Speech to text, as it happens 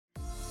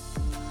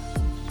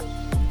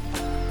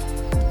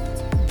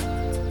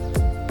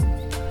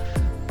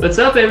What's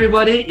up,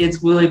 everybody?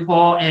 It's Willie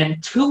Paul,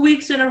 and 2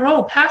 weeks in a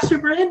row, Pastor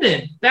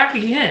Brandon back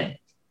again.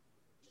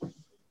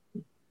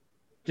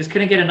 Just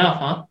couldn't get enough,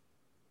 huh?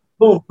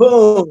 Boom,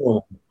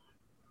 boom.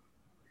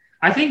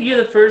 I think you're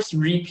the first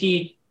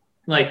repeat,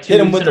 like 2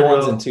 Hit 'em weeks with in the a row,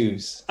 ones and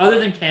twos. other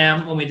than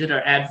Cam when we did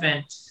our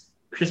Advent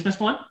Christmas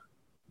one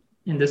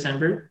in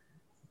December.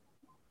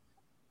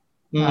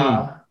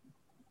 But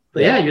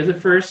yeah, you're the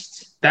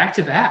first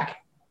back-to-back.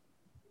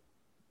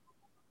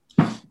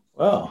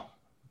 Well,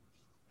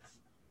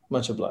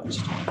 much obliged.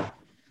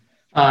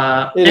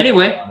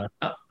 Anyway,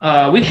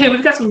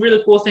 we've got some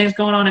really cool things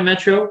going on in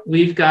Metro.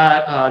 We've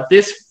got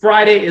this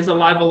Friday is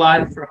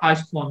Alive for high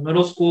school and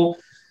middle school.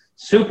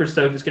 Super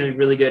stoked. It's going to be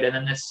really good. And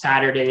then this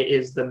Saturday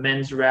is the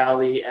men's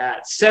rally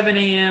at 7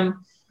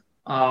 a.m.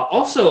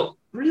 Also,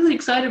 really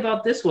excited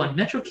about this one.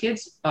 Metro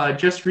Kids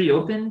just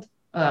reopened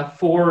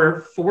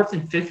for 4th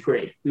and 5th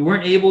grade. We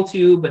weren't able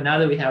to, but now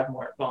that we have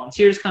more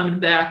volunteers coming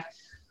back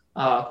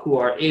who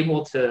are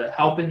able to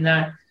help in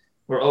that,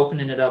 we're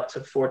opening it up to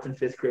 4th and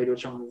 5th grade,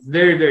 which I'm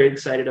very, very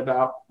excited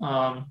about.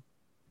 A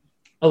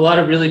lot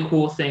of really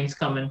cool things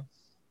coming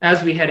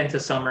as we head into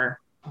summer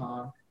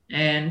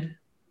and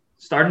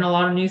starting a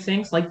lot of new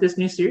things like this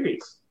new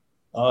series.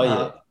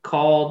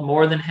 Called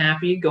More Than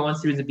Happy, going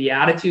through the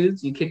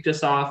Beatitudes. You kicked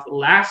us off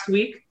last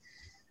week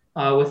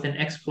with an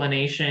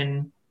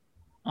explanation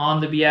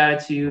on the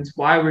Beatitudes,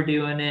 why we're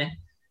doing it.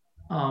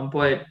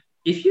 But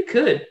if you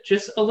could,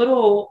 just a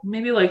little,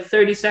 maybe like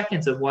 30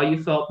 seconds of why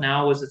you felt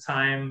now was the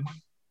time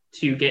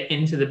to get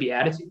into the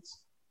Beatitudes.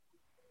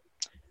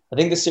 I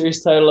think the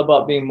series title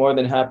about being more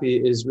than happy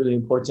is really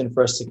important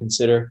for us to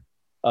consider.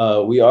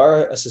 We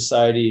are a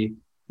society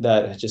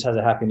that just has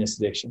a happiness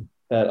addiction,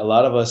 that a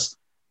lot of us,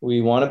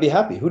 we want to be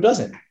happy. Who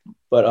doesn't?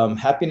 But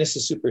happiness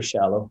is super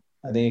shallow.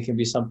 I think it can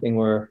be something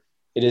where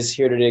it is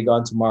here today,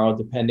 gone tomorrow,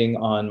 depending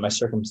on my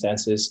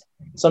circumstances.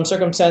 Some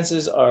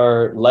circumstances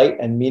are light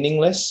and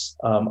meaningless.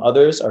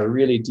 Others are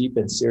really deep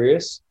and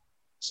serious.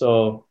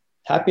 So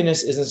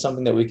happiness isn't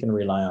something that we can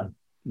rely on,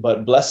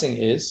 but blessing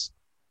is.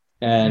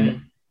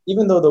 And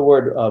even though the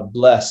word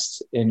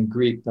blessed in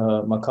Greek,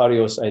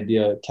 makarios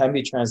idea, can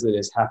be translated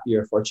as happy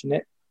or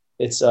fortunate,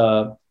 that's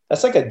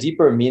like a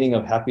deeper meaning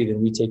of happy than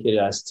we take it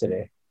as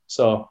today.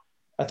 So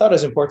I thought it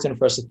was important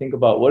for us to think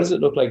about what does it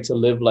look like to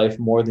live life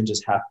more than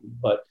just happy,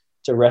 but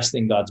to rest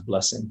in God's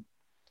blessing.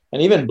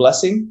 And even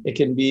blessing, it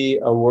can be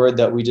a word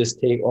that we just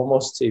take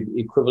almost to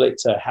equivalent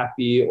to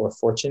happy or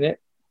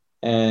fortunate.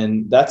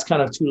 And that's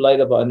kind of too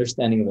light of an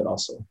understanding of it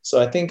also. So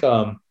I think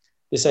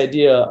this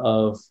idea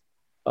of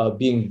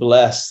being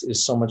blessed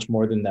is so much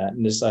more than that.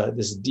 And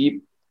this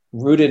deep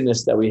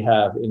rootedness that we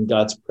have in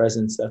God's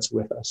presence that's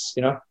with us,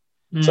 you know?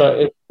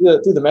 So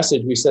through the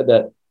message, we said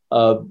that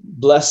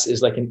blessed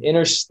is like an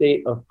inner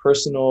state of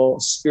personal,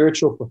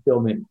 spiritual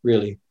fulfillment,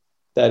 really,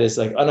 that is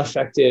like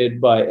unaffected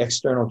by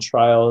external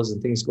trials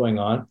and things going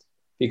on,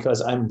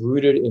 because I'm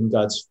rooted in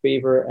God's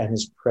favor and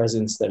his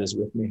presence that is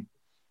with me.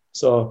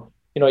 So,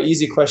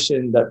 easy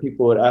question that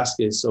people would ask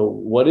is, so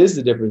what is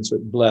the difference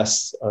with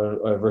blessed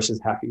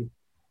versus happy?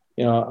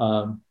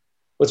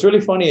 What's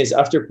really funny is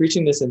after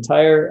preaching this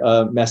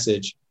entire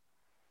message,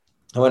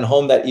 I went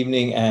home that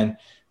evening and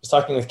was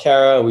talking with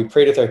Kara. We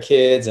prayed with our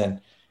kids,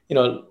 and,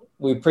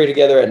 we pray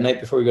together at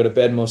night before we go to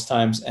bed most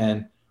times.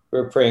 And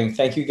we're praying,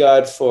 thank you,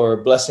 God, for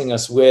blessing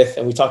us with,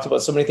 and we talked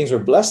about so many things we're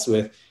blessed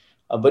with,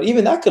 but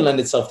even that could lend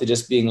itself to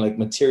just being like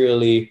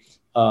materially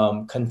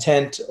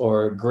content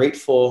or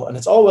grateful, and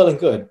it's all well and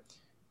good.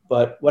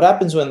 But what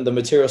happens when the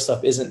material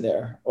stuff isn't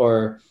there,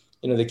 or,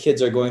 the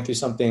kids are going through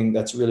something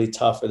that's really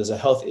tough, or there's a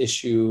health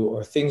issue,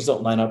 or things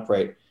don't line up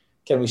right?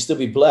 Can we still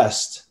be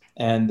blessed?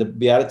 And the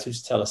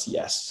Beatitudes tell us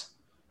yes.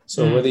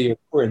 So whether you're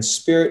poor in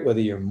spirit,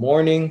 whether you're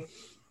mourning,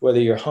 whether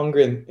you're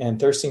hungry and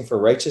thirsting for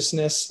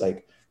righteousness,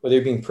 like whether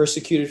you're being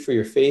persecuted for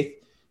your faith,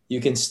 you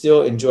can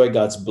still enjoy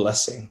God's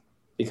blessing,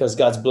 because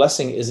God's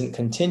blessing isn't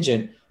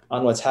contingent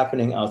on what's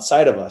happening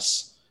outside of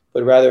us,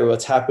 but rather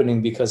what's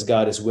happening because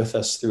God is with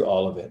us through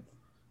all of it.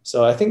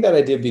 So I think that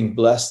idea of being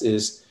blessed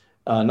is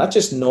not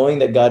just knowing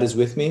that God is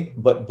with me,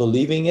 but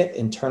believing it,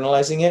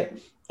 internalizing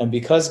it. And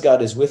because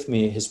God is with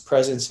me, his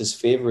presence, his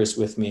favor is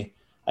with me,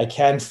 I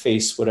can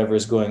face whatever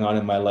is going on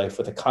in my life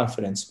with a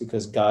confidence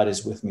because God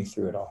is with me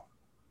through it all.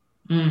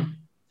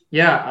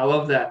 Yeah, I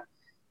love that.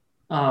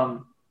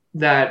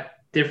 That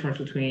difference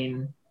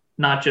between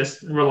not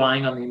just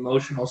relying on the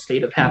emotional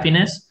state of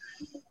happiness,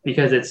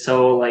 because it's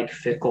so like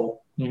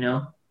fickle,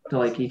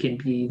 like you can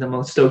be the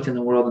most stoked in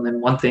the world and then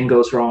one thing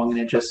goes wrong and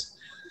it just,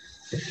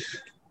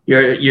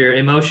 your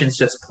emotions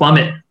just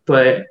plummet.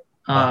 But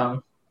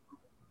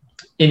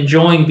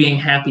enjoying being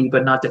happy,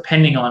 but not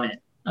depending on it.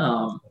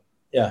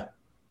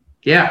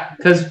 Yeah.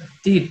 Because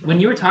dude, when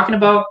you were talking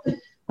about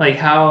like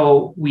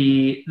how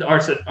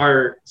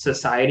our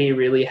society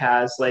really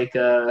has like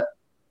a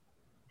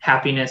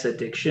happiness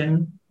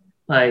addiction,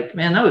 like,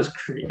 man,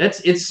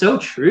 it's so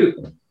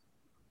true.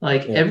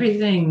 Like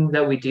everything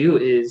that we do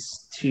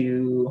is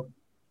to,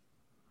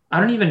 I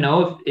don't even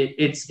know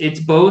if it's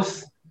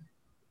both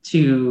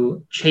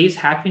to chase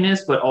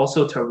happiness, but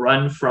also to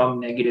run from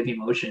negative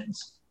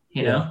emotions.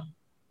 you know?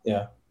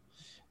 Yeah.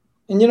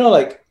 And,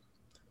 like,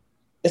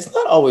 it's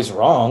not always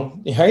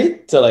wrong,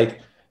 right? To,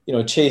 like,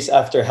 chase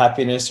after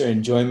happiness or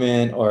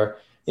enjoyment, or,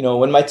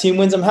 when my team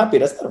wins, I'm happy.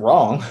 That's not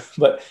wrong.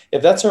 But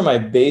if that's where my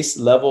base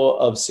level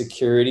of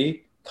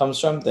security comes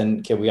from, then,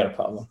 okay, we got a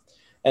problem.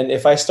 And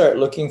if I start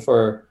looking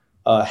for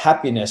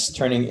happiness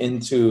turning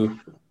into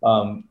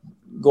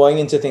going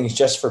into things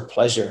just for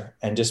pleasure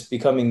and just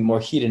becoming more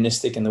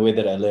hedonistic in the way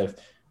that I live,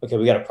 okay,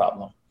 we got a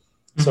problem.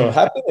 Mm-hmm. So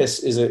happiness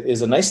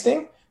is a nice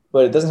thing,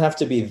 but it doesn't have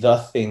to be the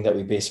thing that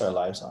we base our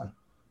lives on.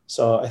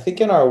 So I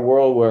think in our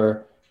world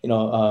where,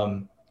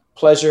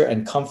 pleasure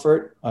and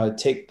comfort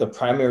take the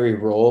primary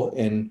role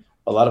in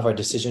a lot of our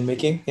decision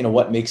making,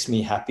 what makes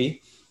me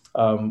happy,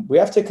 we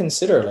have to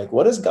consider, like,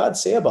 what does God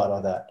say about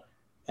all that?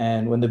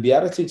 And when the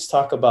Beatitudes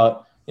talk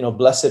about,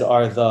 blessed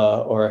are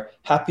the, or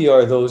happy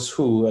are those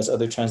who, as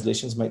other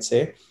translations might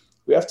say,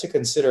 we have to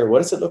consider,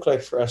 what does it look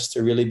like for us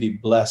to really be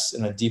blessed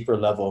in a deeper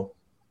level?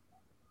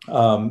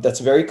 That's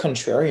very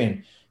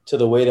contrarian to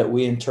the way that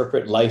we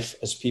interpret life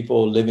as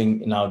people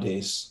living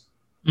nowadays.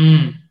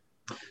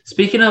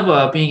 Speaking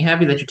of being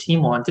happy that your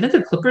team won, didn't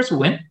the Clippers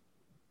win?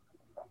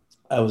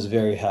 I was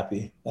very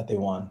happy that they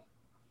won.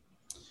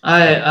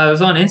 I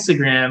was on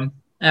Instagram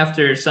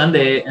after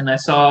Sunday, and I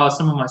saw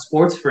some of my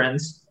sports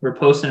friends were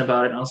posting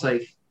about it, and I was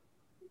like,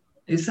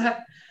 I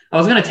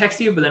was going to text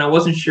you, but then I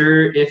wasn't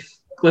sure if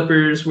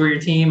Clippers were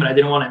your team, and I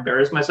didn't want to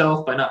embarrass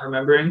myself by not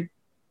remembering.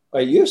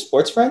 Wait, you have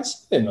sports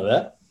friends? I didn't know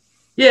that.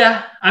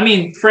 Yeah, I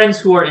mean, friends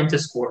who are into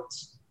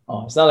sports.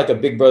 Oh, it's not like a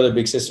big brother,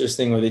 big sisters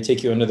thing where they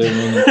take you under their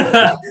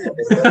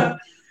wing.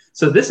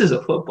 So this is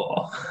a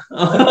football.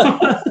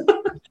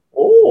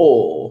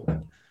 Oh.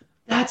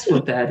 That's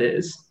what that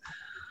is.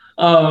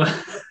 So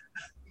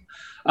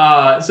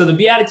the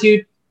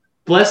Beatitude,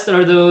 blessed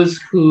are those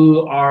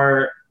who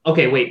are...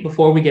 Okay, wait,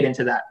 before we get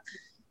into that,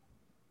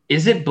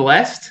 is it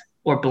blessed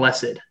or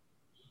blessed?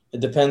 It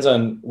depends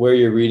on where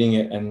you're reading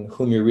it and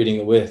whom you're reading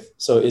it with.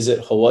 So is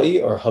it Hawaii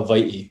or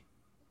Hawaii?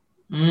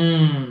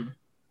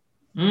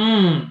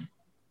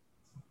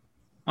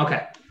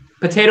 Okay.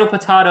 Potato.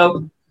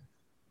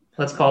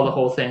 Let's call the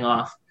whole thing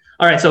off.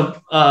 All right,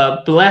 so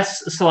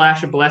blessed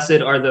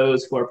are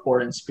those who are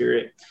poor in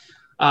spirit.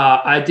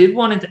 I did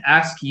wanted to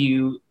ask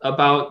you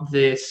about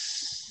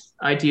this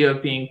idea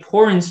of being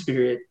poor in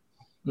spirit,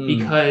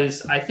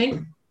 because I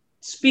think,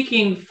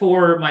 speaking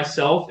for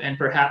myself and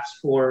perhaps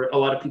for a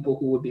lot of people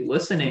who would be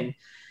listening,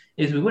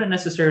 is we wouldn't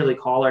necessarily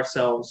call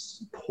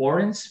ourselves poor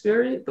in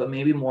spirit, but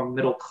maybe more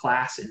middle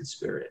class in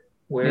spirit,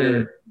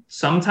 where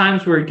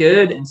sometimes we're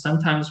good and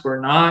sometimes we're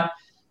not.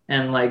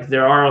 And like,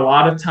 there are a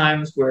lot of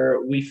times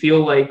where we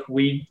feel like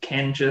we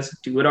can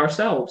just do it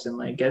ourselves and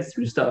like get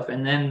through stuff.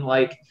 And then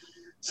like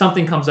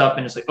something comes up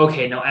and it's like,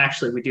 okay, no,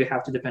 actually we do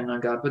have to depend on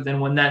God. But then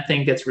when that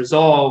thing gets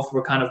resolved,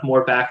 we're kind of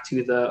more back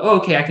to the,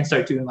 okay, I can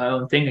start doing my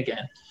own thing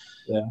again.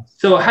 Yeah.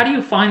 So how do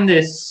you find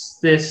this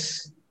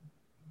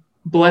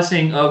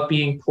blessing of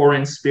being poor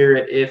in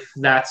spirit if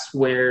that's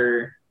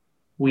where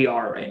we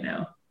are right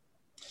now?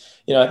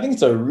 I think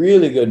it's a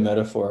really good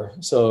metaphor.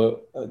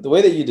 So the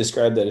way that you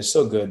describe that is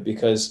so good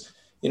because,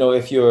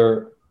 if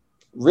you're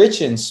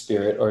rich in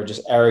spirit or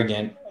just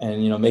arrogant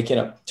and, making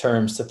up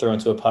terms to throw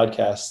into a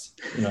podcast,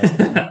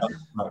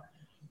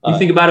 you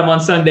think about them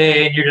on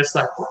Sunday and you're just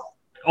like,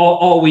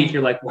 all week,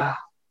 you're like, wow,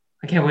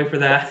 I can't wait for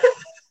that.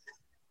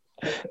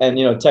 And,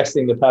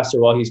 texting the pastor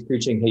while he's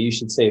preaching, hey, you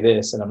should say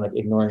this. And I'm like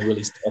ignoring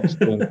Willie's text.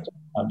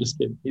 I'm just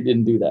kidding. He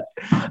didn't do that.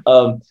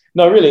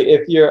 No, really,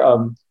 if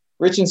you're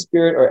rich in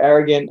spirit or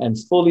arrogant and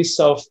fully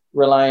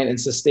self-reliant and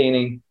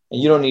sustaining,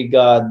 and you don't need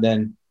God,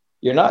 then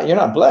you're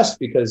not blessed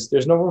because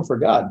there's no room for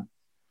God.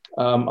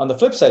 On the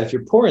flip side, if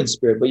you're poor in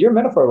spirit, but your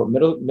metaphor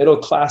about middle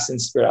class in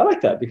spirit, I like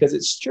that because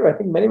it's true. I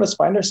think many of us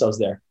find ourselves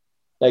there.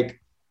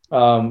 Like,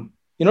 what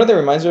that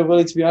reminds me of,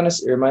 Willie, to be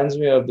honest? It reminds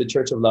me of the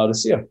church of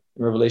Laodicea in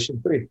Revelation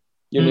 3.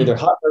 You're neither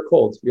hot nor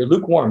cold. You're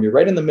lukewarm. You're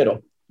right in the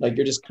middle. Like,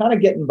 you're just kind of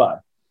getting by.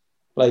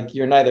 Like,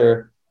 you're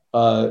neither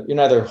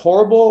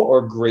horrible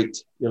or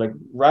great. You're like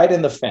right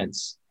in the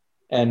fence.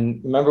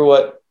 And remember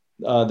what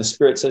the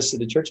Spirit says to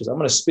the churches: I'm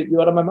going to spit you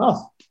out of my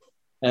mouth.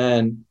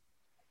 And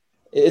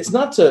it's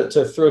not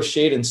to throw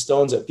shade and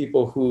stones at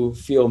people who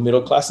feel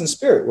middle class in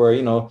spirit, where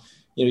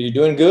you're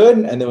doing good,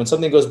 and then when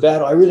something goes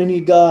bad, I really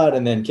need God.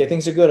 And then, okay,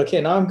 things are good. Okay,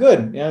 now I'm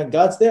good. Yeah,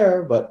 God's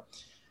there. But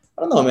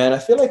I don't know, man. I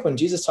feel like when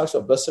Jesus talks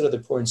about blessed are the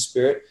poor in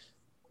spirit,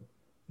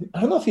 I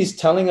don't know if he's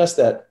telling us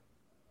that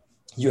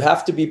you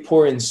have to be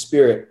poor in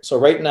spirit. So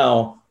right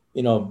now,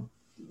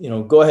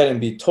 go ahead and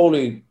be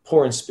totally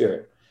poor in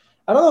spirit.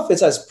 I don't know if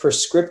it's as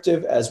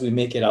prescriptive as we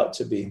make it out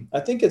to be. I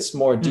think it's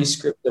more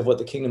descriptive of what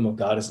the kingdom of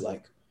God is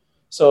like.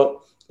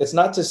 So it's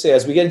not to say,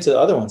 as we get into the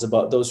other ones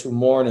about those who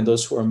mourn and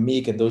those who are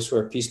meek and those who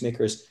are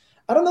peacemakers,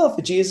 I don't know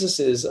if Jesus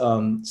is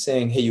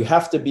saying, hey, you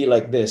have to be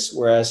like this,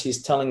 whereas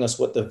he's telling us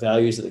what the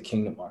values of the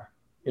kingdom are,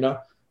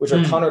 which are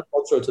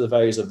countercultural to the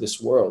values of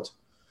this world.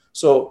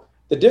 So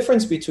the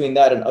difference between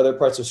that and other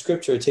parts of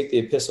scripture, take the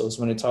epistles,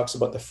 when it talks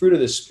about the fruit of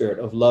the spirit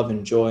of love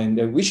and joy,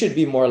 and we should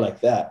be more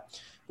like that.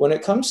 When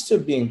it comes to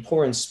being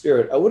poor in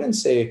spirit, I wouldn't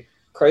say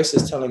Christ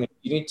is telling us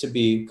you need to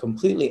be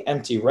completely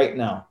empty right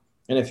now.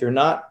 And if you're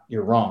not,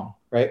 you're wrong,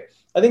 right?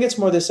 I think it's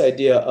more this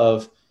idea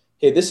of,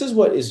 hey, this is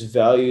what is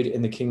valued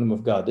in the kingdom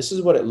of God. This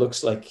is what it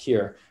looks like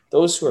here.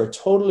 Those who are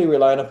totally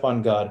reliant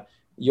upon God,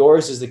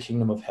 yours is the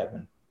kingdom of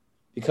heaven,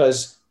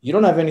 because you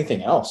don't have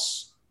anything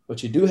else.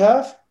 What you do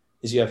have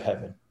is you have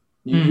heaven.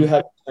 You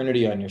have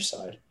eternity on your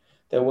side.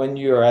 That when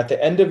you are at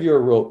the end of your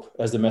rope,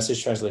 as the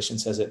Message translation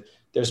says it,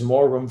 there's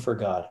more room for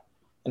God.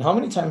 And how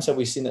many times have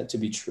we seen that to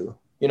be true?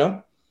 You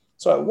know?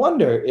 So I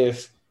wonder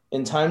if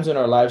in times when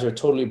our lives are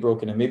totally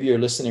broken, and maybe you're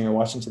listening or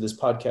watching to this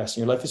podcast and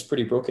your life is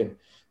pretty broken,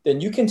 then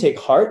you can take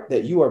heart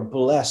that you are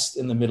blessed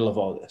in the middle of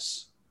all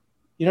this.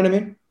 You know what I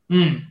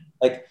mean?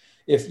 Like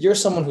if you're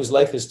someone whose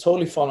life is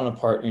totally fallen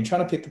apart and you're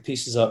trying to pick the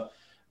pieces up,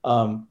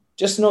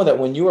 just know that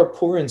when you are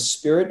poor in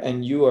spirit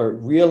and you are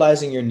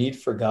realizing your need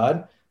for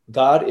God,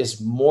 God is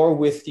more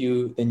with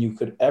you than you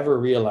could ever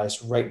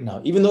realize right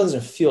now, even though it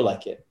doesn't feel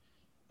like it.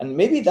 And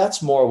maybe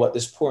that's more what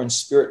this poor in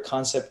spirit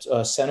concept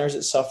centers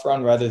itself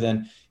around, rather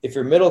than if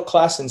you're middle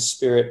class in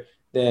spirit,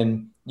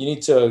 then you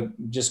need to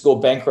just go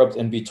bankrupt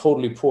and be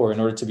totally poor in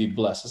order to be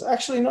blessed. It's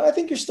actually, no, I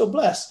think you're still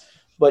blessed.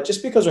 But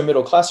just because we're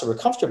middle class or we're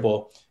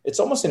comfortable, it's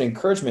almost an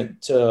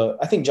encouragement to,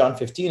 I think John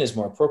 15 is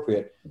more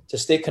appropriate, to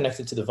stay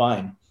connected to the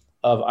vine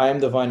of I am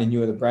the vine and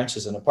you are the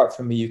branches, and apart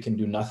from me, you can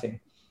do nothing.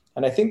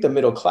 And I think the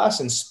middle class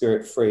in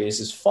spirit phrase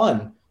is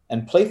fun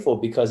and playful,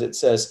 because it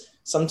says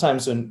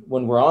sometimes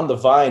when we're on the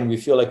vine, we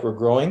feel like we're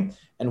growing,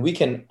 and we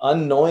can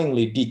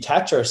unknowingly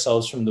detach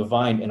ourselves from the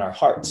vine in our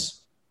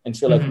hearts and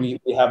feel like we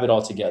have it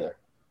all together.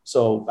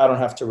 So I don't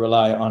have to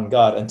rely on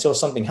God until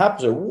something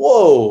happens, or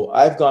whoa,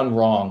 I've gone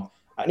wrong.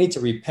 I need to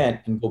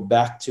repent and go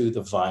back to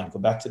the vine, go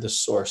back to the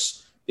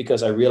source,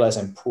 because I realize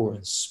I'm poor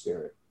in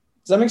spirit.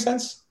 Does that make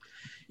sense?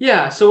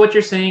 Yeah. So what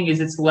you're saying is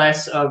it's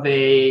less of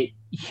a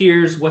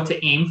here's what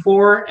to aim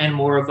for, and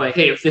more of like,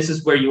 hey, if this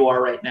is where you are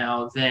right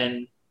now,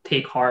 then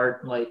take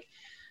heart, like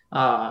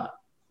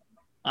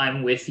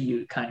I'm with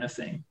you kind of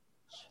thing.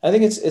 I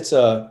think it's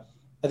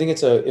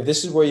if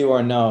this is where you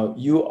are now,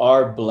 you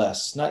are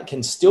blessed. Not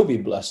can still be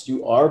blessed.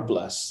 You are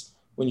blessed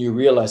when you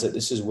realize that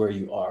this is where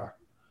you are.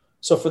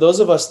 So for those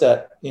of us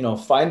that,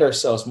 find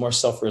ourselves more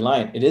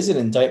self-reliant, it is an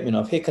indictment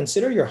of, hey,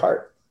 consider your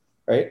heart,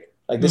 right?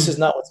 Like this is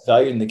not what's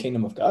valued in the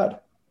kingdom of God.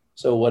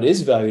 So what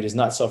is valued is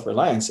not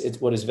self-reliance. It's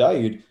what is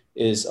valued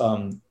is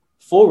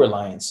full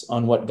reliance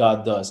on what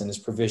God does and his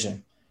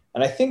provision.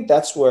 And I think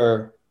that's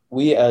where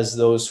we, as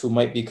those who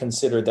might be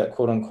considered that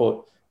quote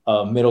unquote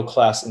middle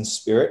class in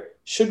spirit,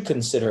 should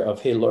consider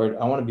of, hey, Lord,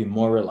 I want to be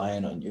more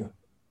reliant on you.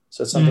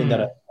 So it's something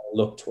that I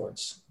look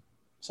towards.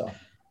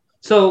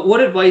 So what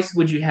advice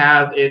would you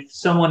have if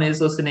someone is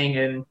listening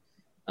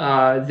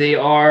and they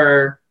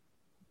are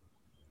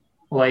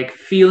like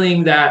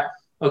feeling that,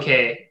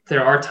 okay,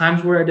 there are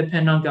times where I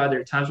depend on God, there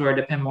are times where I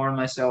depend more on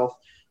myself,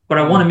 but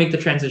I want to make the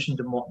transition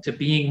to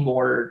being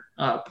more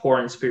poor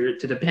in spirit,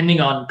 to depending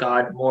on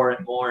God more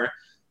and more.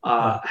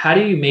 How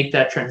do you make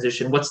that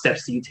transition? What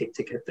steps do you take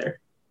to get there?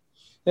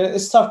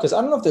 It's tough because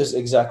I don't know if there's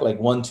exact like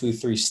 1, 2,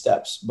 3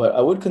 steps, but I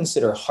would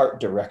consider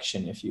heart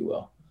direction, if you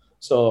will.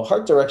 So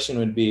heart direction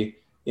would be,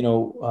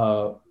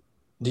 do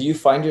you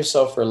find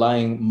yourself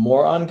relying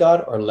more on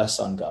God or less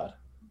on God?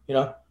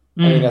 I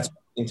think that's one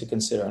thing to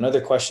consider.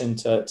 Another question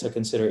to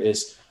consider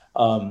is,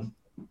 do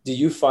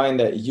you find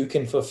that you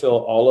can fulfill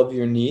all of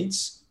your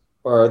needs,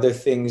 or are there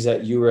things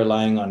that you're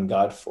relying on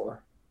God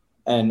for?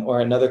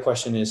 Or another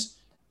question is,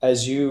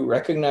 as you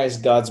recognize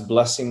God's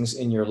blessings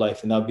in your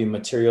life, and that'll be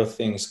material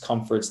things,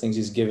 comforts, things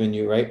he's given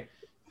you, right?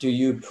 Do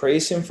you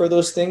praise him for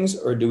those things,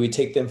 or do we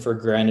take them for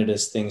granted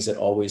as things that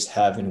always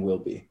have and will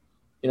be?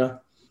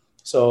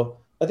 So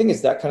I think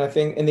it's that kind of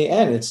thing. In the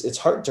end, it's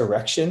heart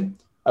direction.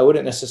 I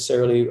wouldn't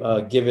necessarily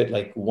give it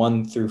like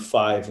 1 through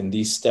 5, and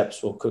these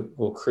steps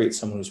will create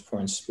someone who's poor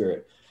in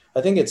spirit.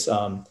 I think it's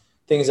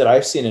things that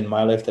I've seen in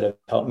my life that have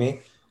helped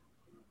me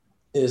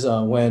is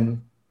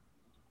when,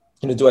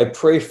 do I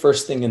pray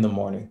first thing in the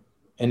morning?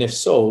 And if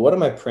so, what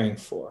am I praying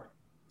for,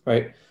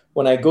 right?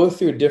 When I go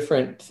through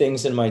different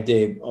things in my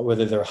day,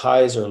 whether they're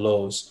highs or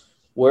lows,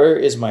 where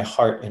is my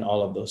heart in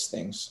all of those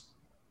things?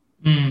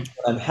 When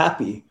I'm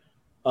happy,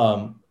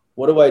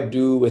 what do I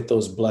do with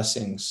those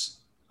blessings?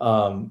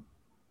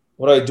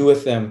 What do I do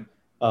with them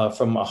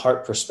from a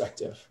heart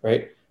perspective,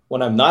 right?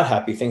 When I'm not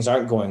happy, things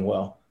aren't going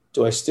well.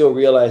 Do I still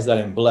realize that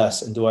I'm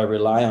blessed, and do I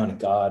rely on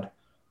God?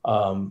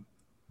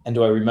 And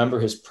do I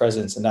remember his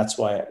presence? And that's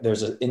why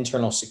there's an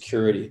internal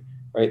security,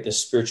 right? The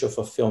spiritual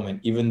fulfillment,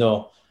 even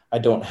though I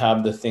don't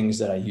have the things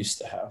that I used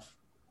to have.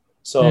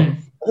 So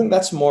I think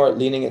that's more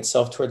leaning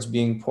itself towards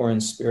being poor in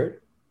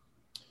spirit.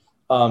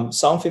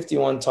 Psalm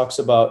 51 talks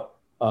about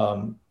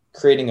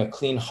creating a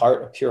clean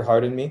heart, a pure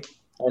heart in me.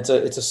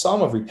 It's a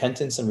psalm of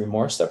repentance and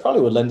remorse that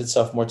probably would lend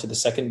itself more to the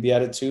second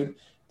beatitude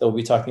that we'll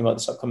be talking about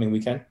this upcoming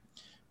weekend.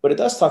 But it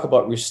does talk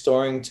about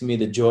restoring to me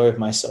the joy of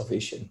my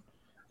salvation.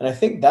 And I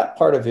think that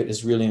part of it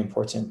is really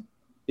important,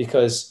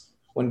 because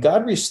when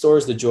God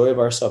restores the joy of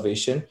our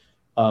salvation,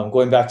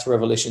 going back to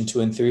Revelation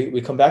 2 and 3,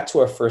 we come back to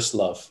our first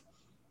love.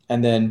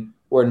 And then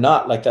we're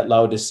not like that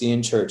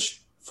Laodicean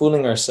church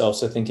fooling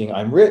ourselves to thinking,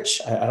 I'm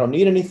rich, I don't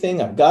need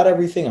anything, I've got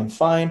everything, I'm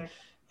fine.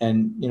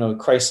 And,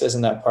 Christ says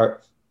in that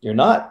part, you're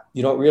not.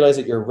 You don't realize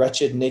that you're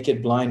wretched,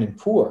 naked, blind, and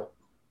poor.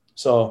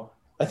 So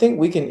I think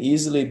we can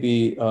easily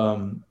be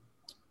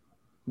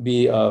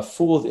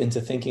fooled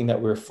into thinking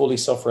that we're fully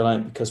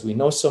self-reliant because we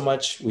know so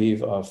much.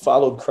 We've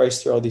followed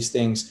Christ through all these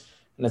things,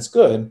 and that's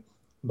good.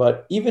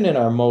 But even in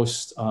our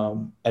most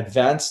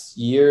advanced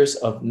years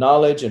of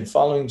knowledge and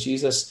following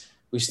Jesus,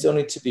 we still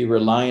need to be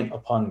reliant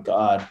upon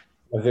God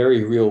in a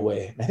very real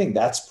way. And I think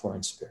that's poor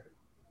in spirit.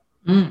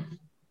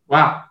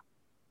 Wow.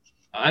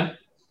 I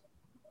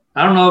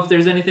don't know if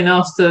there's anything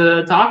else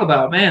to talk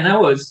about. Man, that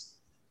was...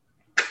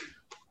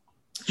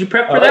 Did you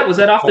prep for that? Was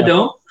that off the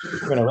dome?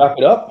 We're going to wrap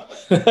it up.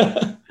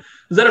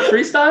 Was that a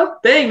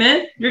freestyle? Dang,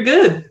 man, you're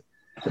good.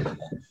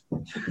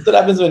 That's what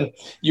happens when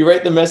you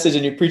write the message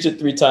and you preach it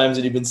 3 times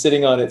and you've been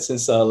sitting on it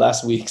since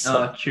last week.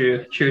 So. Oh,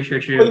 true.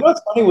 Well,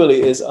 what's funny,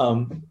 Willie, is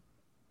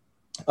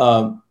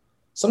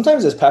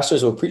sometimes as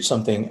pastors we'll preach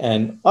something,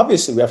 and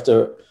obviously we have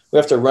to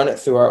run it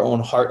through our own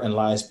heart and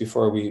lives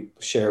before we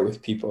share it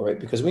with people, right?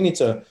 Because we need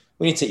to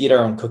eat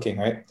our own cooking,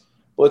 right?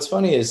 But what's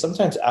funny is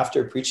sometimes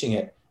after preaching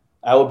it,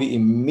 I will be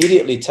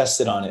immediately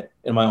tested on it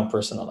in my own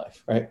personal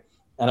life, right?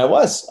 And I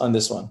was on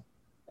this one,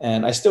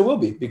 and I still will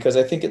be, because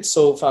I think it's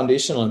so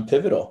foundational and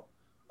pivotal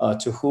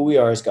to who we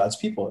are as God's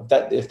people.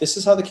 If this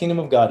is how the kingdom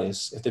of God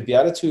is, if the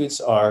Beatitudes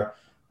are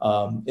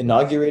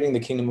inaugurating the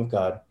kingdom of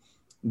God,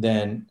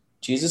 then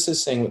Jesus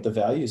is saying what the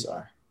values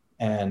are.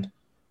 And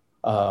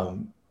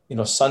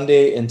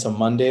Sunday into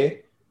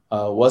Monday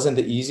wasn't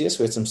the easiest.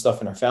 We had some stuff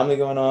in our family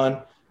going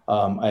on.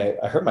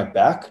 I hurt my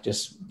back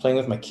just playing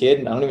with my kid,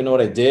 and I don't even know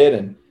what I did,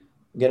 and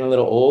I'm getting a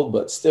little old,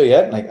 but still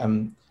yet,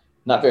 I'm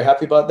not very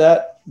happy about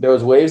that. There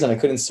was waves and I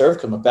couldn't serve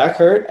because my back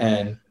hurt,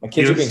 and my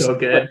kids are being so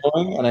good.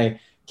 Annoying, and I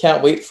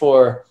can't wait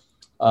for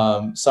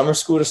summer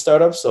school to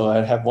start up so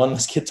I'd have one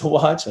less kid to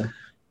watch. And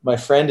my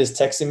friend is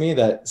texting me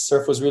that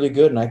surf was really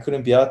good and I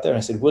couldn't be out there. And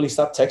I said, Willie,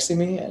 stop texting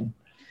me. And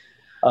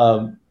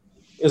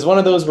it was one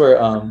of those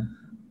where, I'm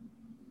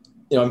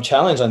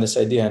challenged on this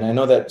idea. And I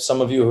know that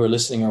some of you who are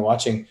listening or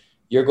watching,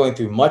 you're going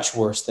through much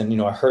worse than,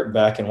 a hurt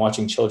back and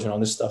watching children on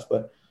this stuff.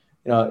 But,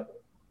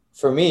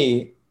 for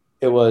me,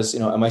 it was,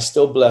 am I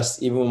still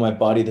blessed even when my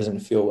body doesn't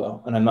feel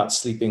well and I'm not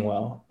sleeping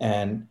well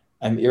and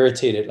I'm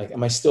irritated?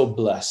 Am I still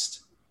blessed?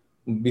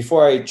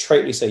 Before I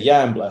tritely say,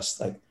 yeah, I'm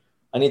blessed,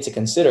 I need to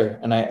consider,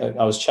 and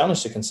I was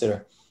challenged to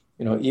consider,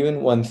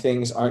 even when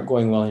things aren't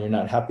going well and you're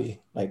not happy,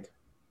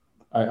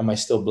 am I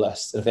still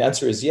blessed? If the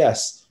answer is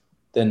yes,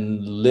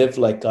 then live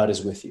like God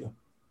is with you.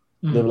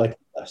 Live like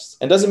you're blessed.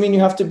 And doesn't mean you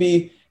have to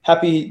be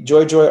happy,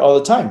 joy all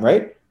the time,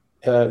 right?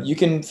 You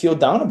can feel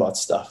down about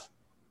stuff,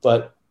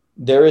 but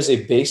there is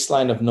a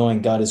baseline of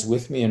knowing God is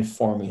with me and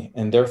for me,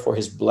 and therefore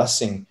his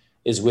blessing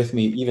is with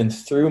me even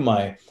through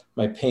my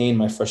pain,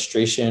 my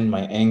frustration,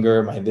 my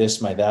anger, my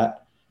this, my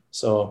that.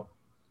 So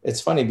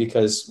it's funny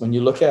because when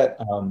you look at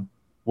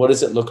what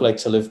does it look like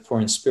to live poor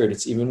in spirit,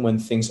 it's even when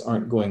things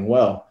aren't going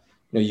well,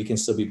 you can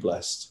still be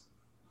blessed.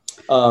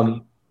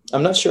 I'm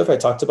not sure if I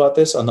talked about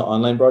this on the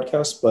online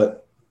broadcast,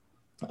 but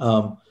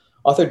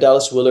author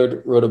Dallas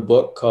Willard wrote a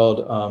book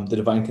called The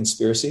Divine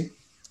Conspiracy.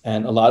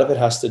 And a lot of it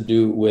has to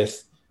do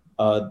with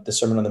the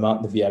Sermon on the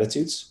Mount, the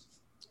Beatitudes.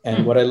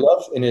 And what I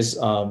love in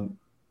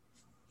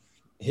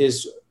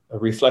his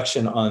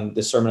reflection on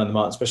the Sermon on the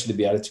Mount, especially the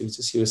Beatitudes,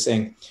 is he was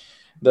saying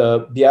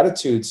the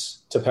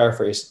Beatitudes, to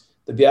paraphrase,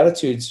 the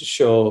Beatitudes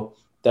show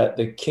that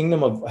the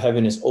kingdom of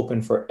heaven is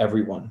open for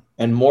everyone.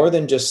 And more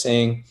than just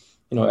saying,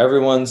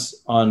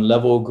 everyone's on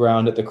level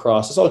ground at the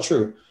cross. It's all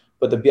true.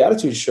 But the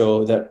Beatitudes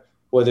show that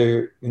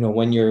whether,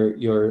 when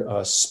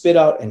you're spit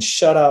out and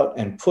shut out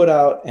and put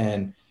out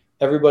and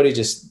everybody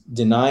just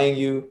denying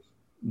you,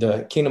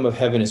 the kingdom of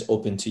heaven is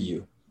open to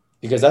you.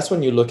 Because that's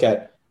when you look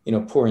at,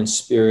 poor in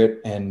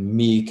spirit and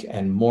meek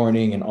and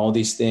mourning and all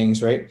these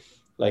things, right?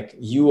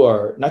 You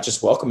are not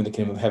just welcome in the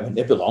kingdom of heaven,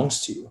 it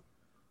belongs to you.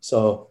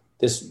 So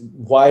this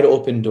wide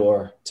open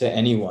door to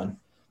anyone.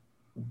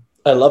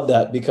 I love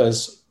that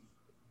because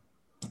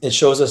it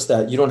shows us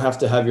that you don't have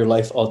to have your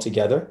life all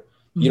together.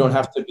 You don't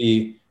have to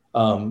be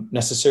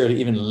necessarily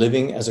even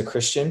living as a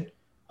Christian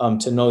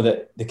to know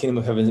that the kingdom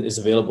of heaven is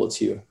available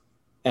to you.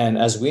 And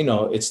as we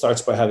know, it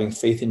starts by having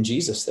faith in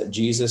Jesus, that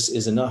Jesus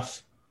is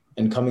enough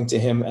and coming to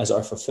him as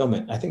our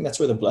fulfillment. I think that's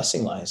where the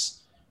blessing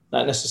lies,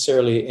 not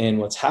necessarily in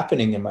what's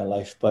happening in my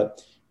life,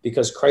 but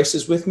because Christ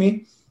is with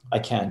me, I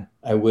can,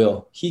 I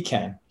will, he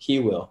can, he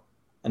will.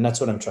 And that's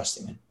what I'm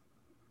trusting in.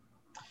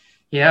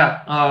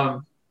 Yeah.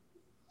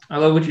 I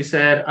love what you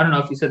said. I don't know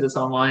if you said this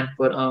online,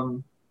 but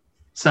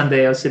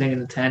Sunday I was sitting in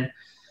the tent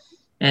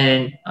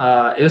and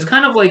it was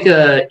kind of like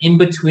a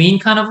in-between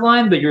kind of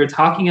line, but you were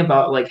talking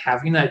about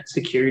having that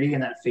security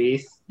and that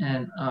faith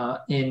and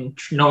in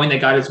knowing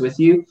that God is with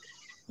you.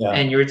 Yeah.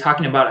 And you were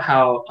talking about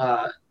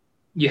how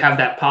you have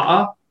that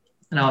pa'a.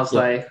 And I was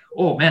like,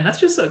 oh man, that's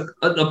just a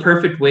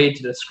perfect way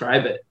to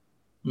describe it.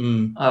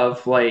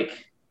 Of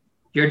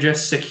you're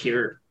just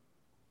secure.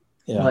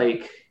 Yeah.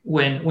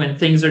 When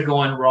things are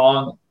going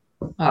wrong,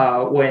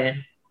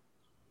 when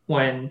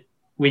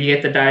we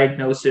get the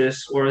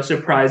diagnosis or a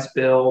surprise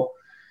bill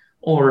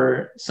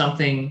or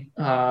something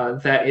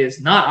that is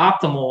not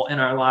optimal in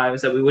our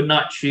lives that we would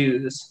not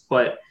choose,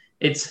 but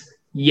it's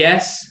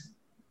yes,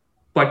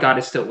 but God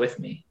is still with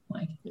me.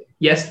 Like,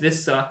 yes,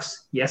 this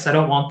sucks. Yes, I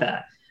don't want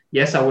that.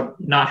 Yes, I would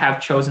not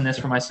have chosen this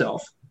for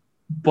myself,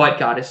 but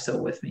God is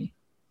still with me.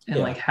 And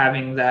like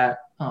having that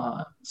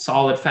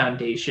solid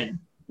foundation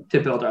to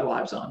build our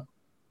lives on.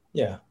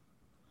 Yeah.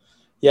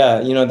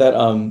 Yeah. You know,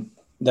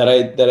 that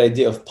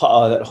idea of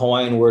pa'a, that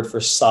Hawaiian word for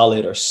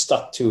solid or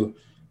stuck to,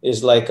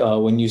 is like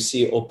when you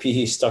see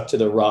opihi stuck to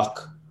the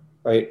rock,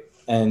 right?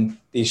 And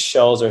these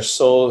shells are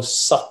so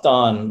sucked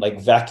on,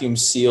 like vacuum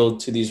sealed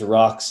to these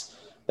rocks,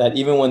 that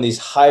even when these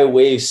high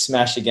waves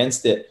smash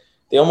against it,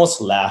 they almost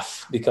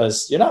laugh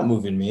because you're not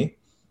moving me.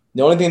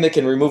 The only thing that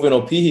can remove an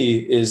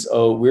opihi is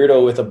a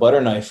weirdo with a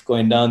butter knife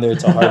going down there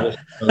to harvest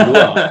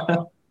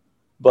lua.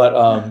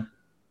 But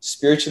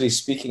spiritually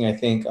speaking, I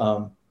think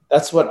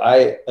that's what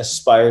I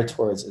aspire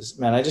towards is,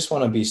 man, I just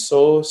want to be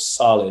so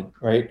solid,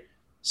 right?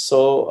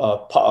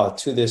 So pa'a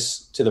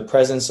to the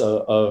presence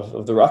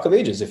of the Rock of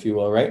Ages, if you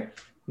will, right?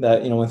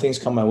 That, you know, when things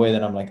come my way,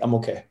 then I'm like, I'm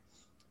okay,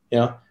 you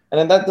know? And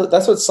then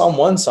that's what Psalm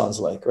 1 sounds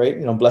like, right?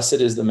 You know, blessed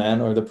is the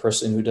man or the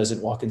person who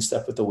doesn't walk in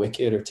step with the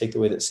wicked or take the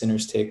way that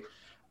sinners take.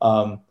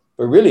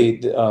 But really,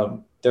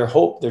 their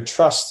hope, their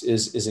trust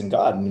is in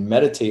God, and you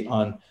meditate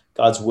on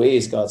God's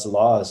ways, God's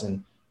laws,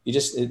 and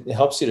it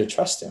helps you to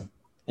trust him.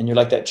 And you're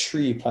like that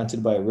tree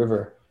planted by a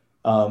river.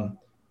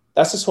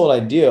 That's this whole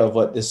idea of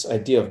what this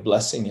idea of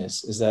blessing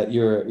is that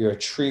you're a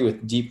tree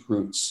with deep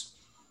roots.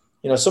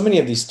 You know, so many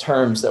of these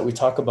terms that we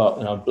talk about,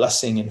 you know,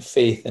 blessing and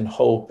faith and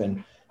hope,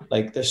 and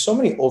like there's so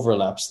many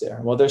overlaps there.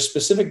 Well, there's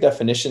specific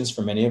definitions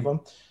for many of them.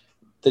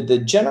 The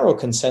general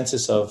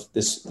consensus of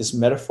this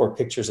metaphor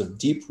pictures of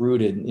deep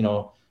rooted, you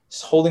know,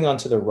 holding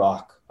onto the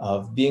rock,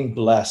 of being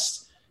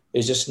blessed,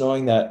 is just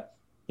knowing that,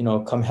 you know,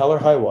 come hell or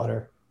high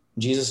water,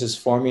 Jesus is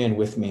for me and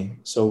with me.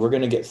 So we're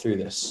going to get through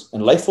this,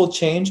 and life will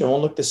change. It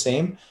won't look the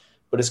same,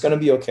 but it's going to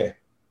be okay.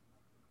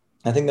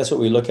 I think that's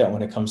what we look at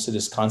when it comes to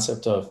this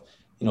concept of,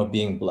 you know,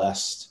 being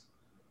blessed.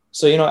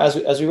 So, you know,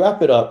 as we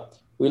wrap it up,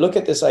 we look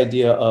at this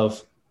idea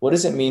of what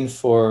does it mean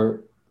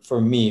for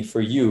me,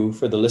 for you,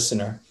 for the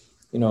listener,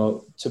 you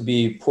know, to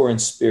be poor in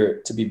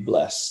spirit, to be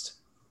blessed.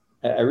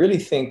 I really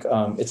think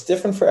it's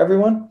different for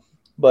everyone,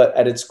 but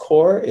at its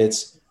core,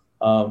 it's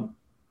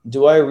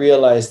do I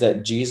realize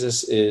that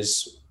Jesus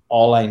is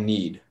all I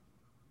need?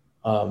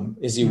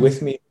 Is he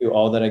with me through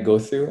all that I go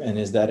through? And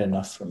is that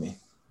enough for me?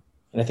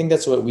 And I think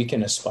that's what we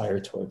can aspire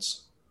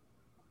towards.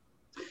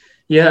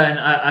 Yeah, and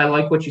I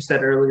like what you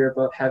said earlier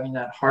about having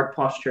that heart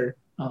posture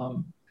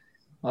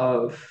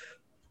of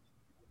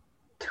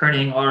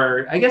turning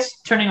our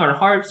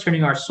hearts,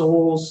 turning our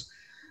souls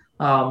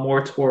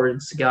more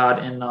towards God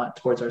and not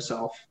towards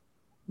ourselves.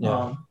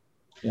 Yeah.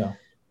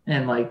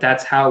 And like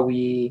that's how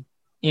we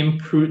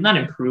not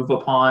improve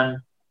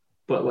upon,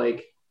 but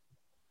like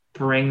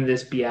bring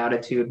this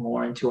beatitude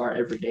more into our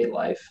everyday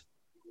life.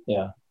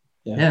 Yeah.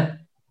 And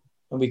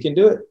we can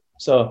do it.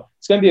 So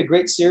it's going to be a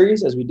great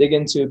series as we dig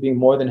into being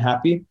more than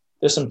happy.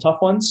 There's some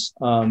tough ones.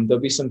 There'll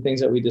be some things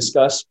that we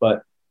discuss,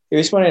 but we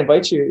just want to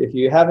invite you, if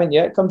you haven't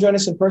yet, come join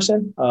us in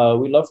person.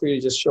 We'd love for you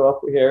to just show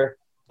up here.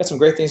 Got some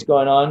great things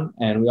going on.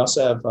 And we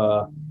also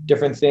have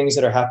different things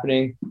that are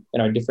happening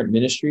in our different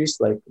ministries.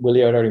 Like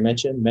Willie had already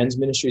mentioned, men's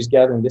ministry is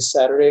gathering this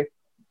Saturday.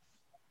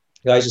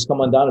 Guys, just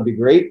come on down. It'll be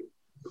great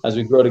as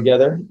we grow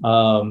together.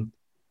 And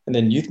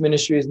then youth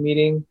ministry is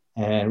meeting.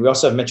 And we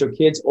also have Metro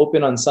Kids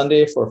open on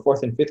Sunday for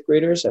 4th and 5th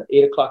graders at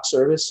 8:00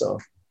 service. So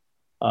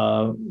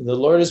the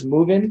Lord is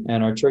moving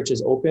and our church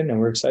is open and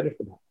we're excited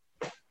for that.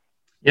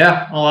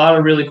 Yeah, a lot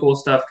of really cool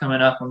stuff coming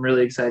up. I'm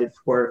really excited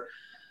for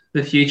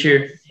the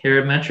future here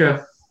at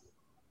Metro.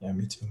 Yeah,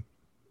 me too.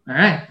 All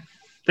right.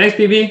 Thanks,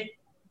 PB.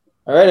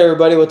 All right,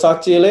 everybody. We'll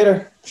talk to you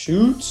later.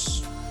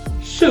 Shoots.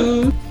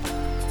 Shoot.